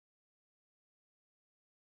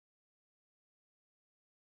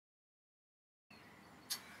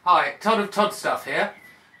Hi, Todd of Todd Stuff here.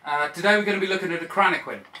 Today we're going to be looking at a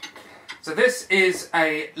Cranequin. So this is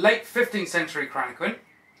a late 15th century Cranequin.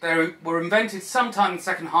 They were invented sometime in the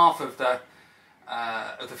second half of the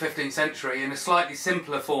 15th century in a slightly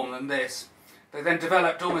simpler form than this. They then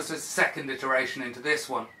developed almost a second iteration into this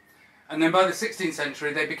one. And then by the 16th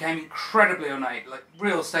century they became incredibly ornate, like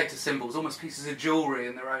real status symbols, almost pieces of jewellery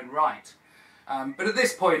in their own right. But at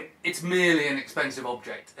this point, it's merely an expensive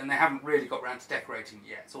object, and they haven't really got around to decorating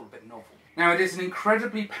it yet. It's all a bit novel. Now, it is an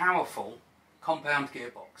incredibly powerful compound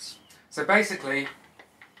gearbox. So basically,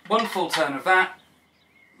 one full turn of that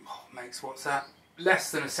makes, what's that? Less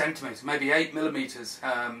than a centimetre, maybe 8 millimetres,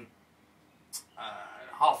 3/8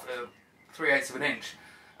 of an inch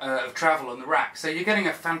of travel on the rack. So you're getting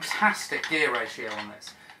a fantastic gear ratio on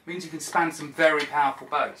this. It means you can span some very powerful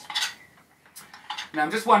bows. Now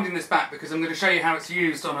I'm just winding this back because I'm going to show you how it's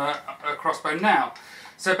used on a crossbow now.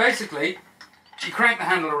 So basically, you crank the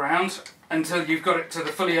handle around until you've got it to the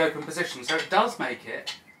fully open position. So it does make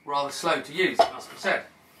it rather slow to use, it must be said.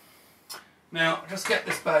 Now, I'll just get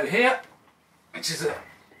this bow here, which is a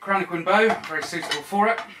Cranequin bow, very suitable for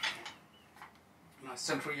it. Nice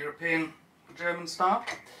Central European, German style.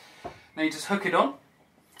 Now you just hook it on,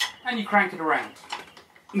 and you crank it around.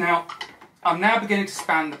 Now, I'm now beginning to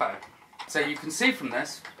span the bow. So you can see from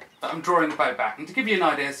this that I'm drawing the bow back. And to give you an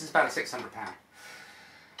idea, this is about a £600.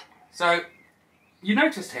 So you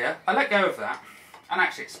noticed here, I let go of that, and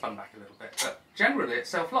actually it spun back a little bit, but generally it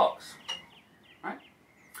self-locks. Right?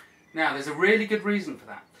 Now there's a really good reason for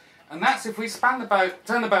that. And that's if we span the bow,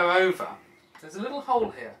 turn the bow over, there's a little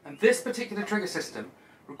hole here. And this particular trigger system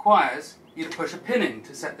requires you to push a pin in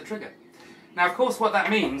to set the trigger. Now of course what that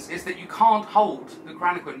means is that you can't hold the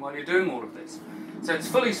Cranequin while you're doing all of this. So it's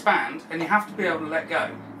fully spanned and you have to be able to let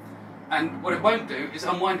go. And what it won't do is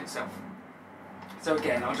unwind itself. So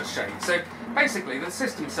again, I'll just show you. So basically the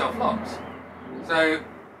system self-locks. So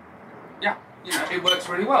yeah, you know, it works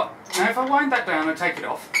really well. Now if I wind that down and take it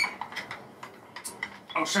off,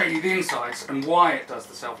 I'll show you the insides and why it does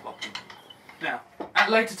the self-locking. Now,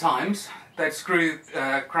 at later times, they'd screw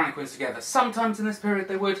Cranequins together. Sometimes in this period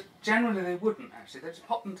they would, generally they wouldn't actually. They'd just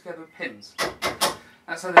pop them together with pins.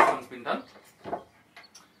 That's how this one's been done.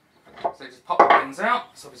 So just pop the pins out.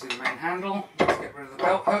 It's obviously the main handle. Let's get rid of the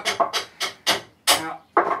belt hook. Now,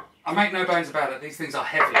 I make no bones about it, these things are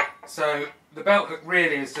heavy. So the belt hook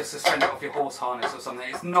really is just suspended off your horse harness or something.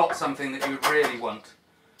 It's not something that you would really want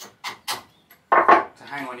to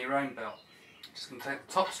hang on your own belt. Just going to take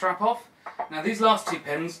the top strap off. Now these last two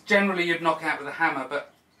pins, generally you'd knock out with a hammer,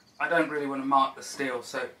 but I don't really want to mark the steel,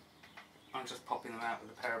 so I'm just popping them out with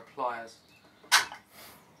a pair of pliers.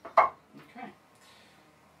 Okay.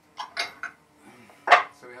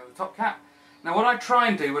 So we have the top cap. Now what I try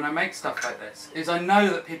and do when I make stuff like this is I know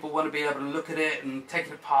that people want to be able to look at it and take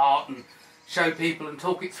it apart and show people and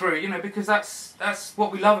talk it through, you know, because that's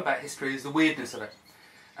what we love about history, is the weirdness of it.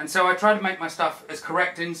 And so I try to make my stuff as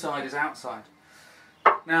correct inside as outside.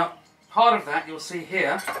 Now part of that you'll see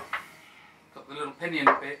here, got the little pinion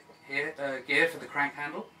bit here, gear for the crank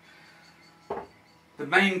handle, the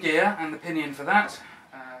main gear and the pinion for that,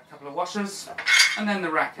 a couple of washers, and then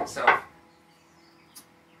the rack itself.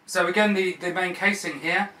 So again, the main casing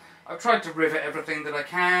here, I've tried to rivet everything that I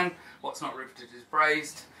can. What's not riveted is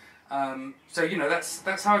brazed. So you know, that's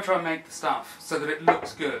how I try and make the stuff, so that it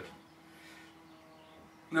looks good.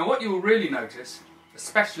 Now what you will really notice,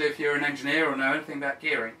 especially if you're an engineer or know anything about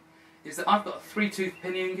gearing, is that I've got a 3-tooth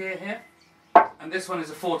pinion gear here, and this one is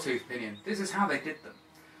a 4-tooth pinion. This is how they did them.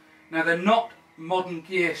 Now they're not modern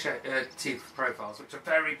gear teeth profiles, which are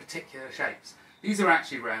very particular shapes. These are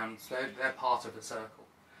actually round, so they're part of a circle.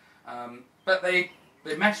 But they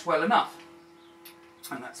mesh well enough,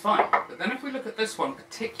 and that's fine. But then if we look at this one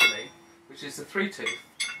particularly, which is the 3-tooth,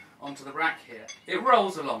 onto the rack here, it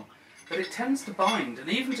rolls along, but it tends to bind, and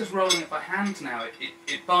even just rolling it by hand now,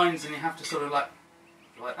 it binds, and you have to sort of like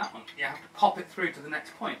that one, you have to pop it through to the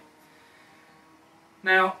next point.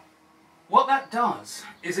 Now, what that does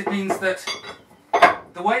is it means that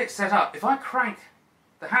the way it's set up, if I crank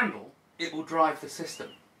the handle, it will drive the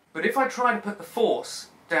system. But if I try to put the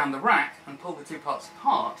force down the rack and pull the two parts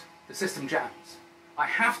apart, the system jams. I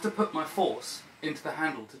have to put my force into the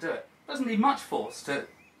handle to do it. It doesn't need much force to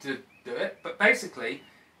do it, but basically,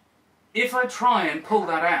 if I try and pull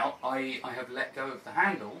that out, i.e. I have let go of the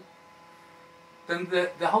handle, then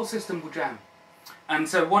the whole system will jam. And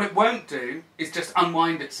so what it won't do is just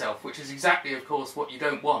unwind itself, which is exactly, of course, what you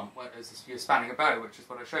don't want as you're spanning a bow, which is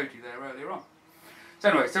what I showed you there earlier on. So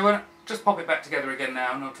anyway, so we'll just pop it back together again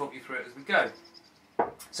now, and I'll talk you through it as we go.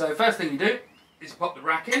 So first thing you do is pop the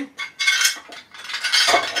rack in,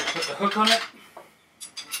 put the hook on it,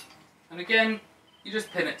 And again, you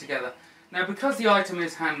just pin it together. Now because the item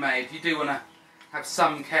is handmade, you do want to have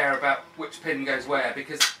some care about which pin goes where,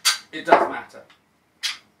 because it does matter.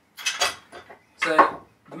 So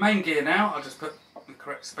the main gear now, I'll just put the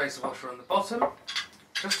correct spacer washer on the bottom,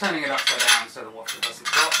 just turning it upside down so the washer doesn't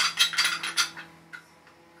drop.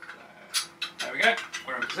 So, there we go,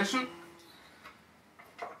 we're in position.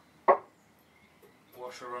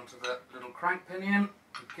 Washer onto the little crank pinion,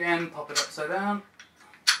 again pop it upside down.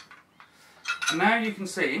 And now you can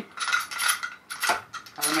see how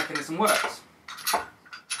the mechanism works.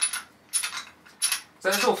 So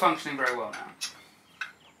it's all functioning very well now.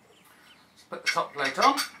 Just put the top plate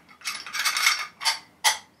on,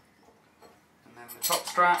 and then the top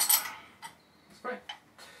strap. That's great.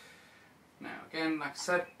 Now again, like I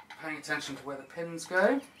said, paying attention to where the pins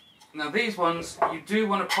go. Now these ones, you do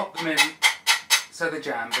want to pop them in so they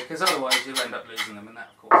jam, because otherwise you'll end up losing them, and that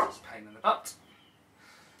of course is a pain in the butt. So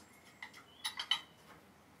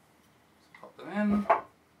pop them in,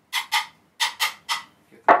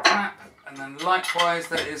 give them a tap, and then likewise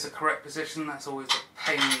that is a correct position. That's always a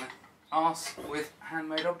pain in the arse with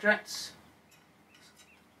handmade objects.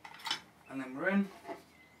 And then we're in,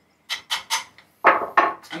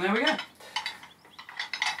 and there we go.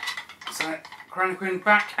 So Cranequin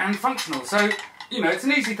back and functional. So, you know, it's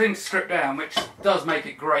an easy thing to strip down, which does make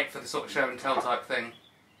it great for the sort of show and tell type thing,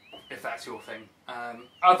 if that's your thing.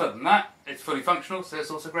 Other than that, it's fully functional, so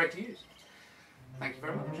it's also great to use. Thank you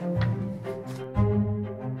very much.